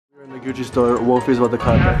Gucci store, Wolfie's about to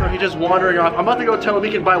cut. After he just wandering off, I'm about to go tell him he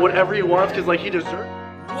can buy whatever he wants because like he deserves.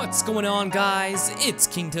 What's going on, guys? It's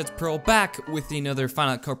King Tuts Pro back with another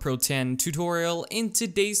Final Cut Pro 10 tutorial. In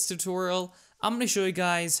today's tutorial, I'm going to show you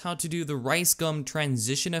guys how to do the RiceGum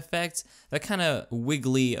transition effect, that kind of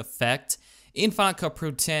wiggly effect in Final Cut Pro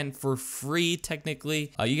 10 for free,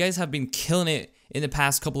 technically. You guys have been killing it in the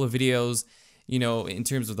past couple of videos, you know, in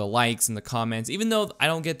terms of the likes and the comments, even though I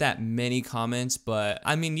don't get that many comments, but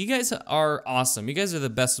I mean, you guys are awesome. You guys are the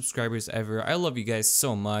best subscribers ever. I love you guys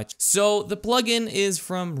so much. So the plugin is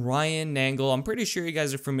from Ryan Nangle. I'm pretty sure you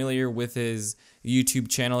guys are familiar with his YouTube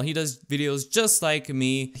channel. He does videos just like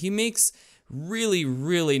me. He makes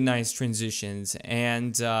really nice transitions,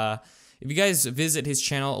 and if you guys visit his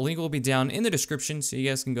channel, a link will be down in the description so you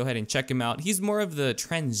guys can go ahead and check him out. He's more of the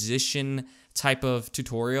transition type of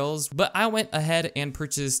tutorials, but I went ahead and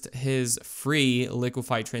purchased his free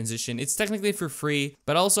liquify transition. It's technically for free,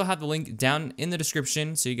 but I also have the link down in the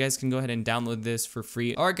description so you guys can go ahead and download this for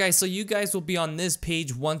free. Alright guys, so you guys will be on this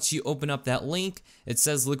page once you open up that link. It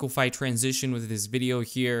says liquify transition with this video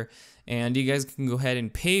here, and you guys can go ahead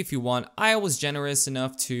and pay if you want. I was generous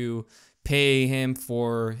enough to pay him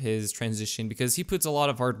for his transition because he puts a lot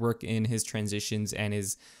of hard work in his transitions and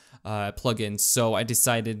his plugins, so I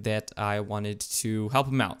decided that I wanted to help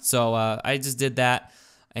him out. So I just did that,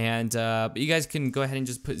 and but you guys can go ahead and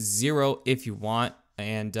just put 0 if you want,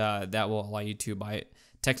 and that will allow you to buy it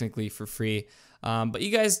technically for free. But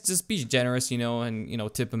you guys just be generous, you know, and you know,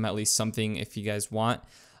 tip him at least something if you guys want.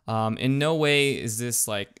 In no way is this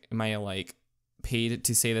like, am I like paid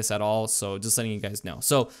to say this at all, so just letting you guys know.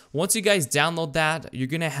 So once you guys download that, you're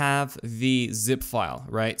gonna have the zip file,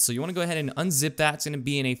 right? So you want to go ahead and unzip that. It's gonna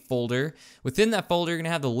be in a folder. Within that folder, you're gonna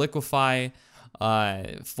have the liquify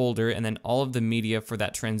folder and then all of the media for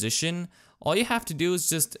that transition. All you have to do is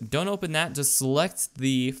just don't open that, just select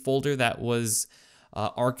the folder that was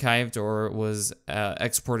archived or was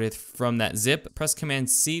exported from that zip. Press Command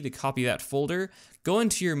C to copy that folder. Go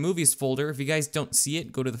into your movies folder. If you guys don't see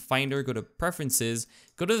it, go to the Finder, go to Preferences,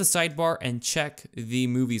 go to the sidebar and check the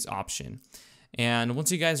movies option. And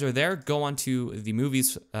once you guys are there, go onto the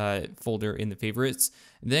movies folder in the favorites.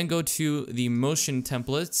 Then go to the motion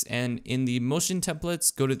templates, and in the motion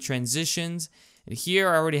templates, go to transitions. And here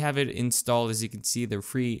I already have it installed, as you can see, the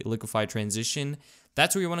free liquify transition.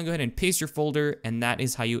 That's where you want to go ahead and paste your folder, and that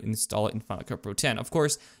is how you install it in Final Cut Pro 10. Of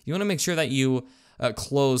course, you want to make sure that you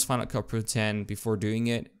close Final Cut Pro 10 before doing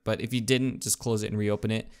it, but if you didn't, just close it and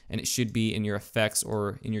reopen it, and it should be in your effects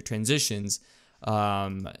or in your transitions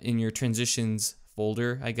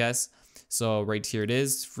folder, I guess. So right here it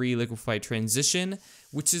is, free liquify transition,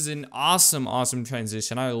 which is an awesome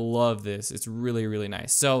transition. I love this. It's really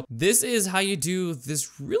nice. So this is how you do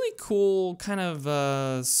this really cool kind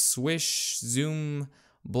of swish, zoom,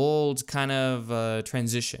 bold kind of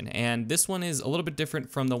transition. And this one is a little bit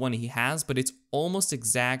different from the one he has, but it's almost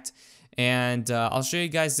exact. And I'll show you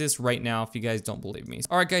guys this right now if you guys don't believe me.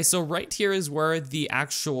 Alright guys, so right here is where the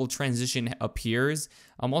actual transition appears.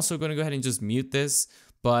 I'm also going to go ahead and just mute this.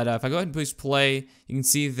 But if I go ahead and push play, you can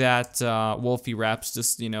see that Wolfie Raps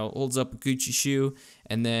just, you know, holds up a Gucci shoe,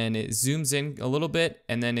 and then it zooms in a little bit,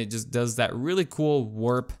 and then it just does that really cool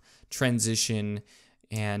warp transition,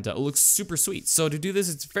 and it looks super sweet. So to do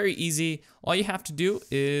this, it's very easy. All you have to do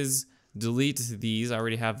is delete these. I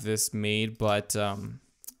already have this made, but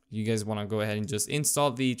you guys want to go ahead and just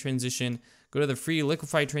install the transition. Go to the free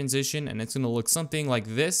liquify transition, and it's going to look something like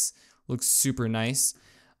this. Looks super nice.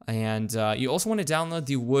 And you also want to download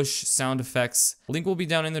the Whoosh sound effects. Link will be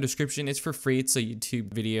down in the description. It's for free. It's a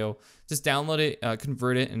YouTube video. Just download it,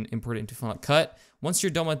 convert it, and import it into Final Cut. Once you're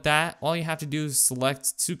done with that, all you have to do is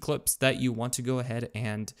select 2 clips that you want to go ahead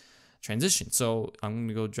and transition. So I'm going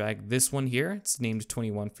to go drag this one here. It's named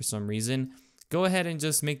 21 for some reason. Go ahead and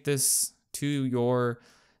just make this to your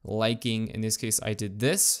liking. In this case, I did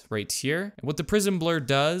this right here. What the prism blur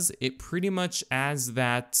does, it pretty much adds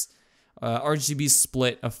that RGB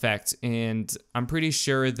split effect, and I'm pretty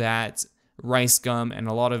sure that RiceGum and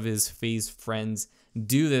a lot of his phase friends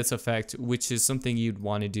do this effect, which is something you'd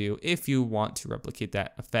want to do if you want to replicate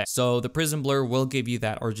that effect. So the prism blur will give you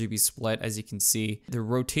that RGB split, as you can see. The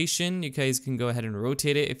rotation, you guys can go ahead and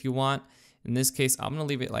rotate it if you want. In this case, I'm gonna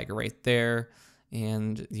leave it like right there,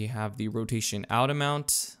 and you have the rotation out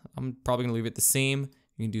amount. I'm probably gonna leave it the same.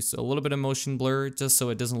 You can do a little bit of motion blur just so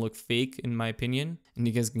it doesn't look fake, in my opinion. And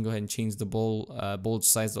you guys can go ahead and change the bulge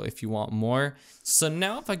size if you want more. So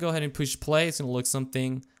now if I go ahead and push play, it's gonna look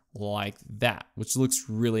something like that, which looks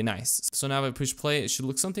really nice. So now if I push play, it should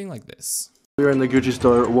look something like this. We're in the Gucci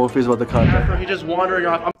store, Wolfie's about to cut. After he just wandering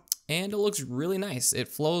off. and it looks really nice. It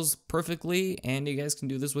flows perfectly, and you guys can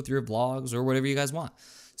do this with your vlogs or whatever you guys want.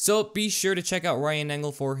 So be sure to check out Ryan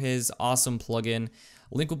Engel for his awesome plugin.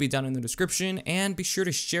 Link will be down in the description, and be sure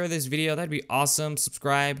to share this video. That'd be awesome.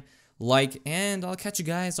 Subscribe, like, and I'll catch you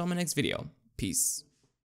guys on my next video. Peace.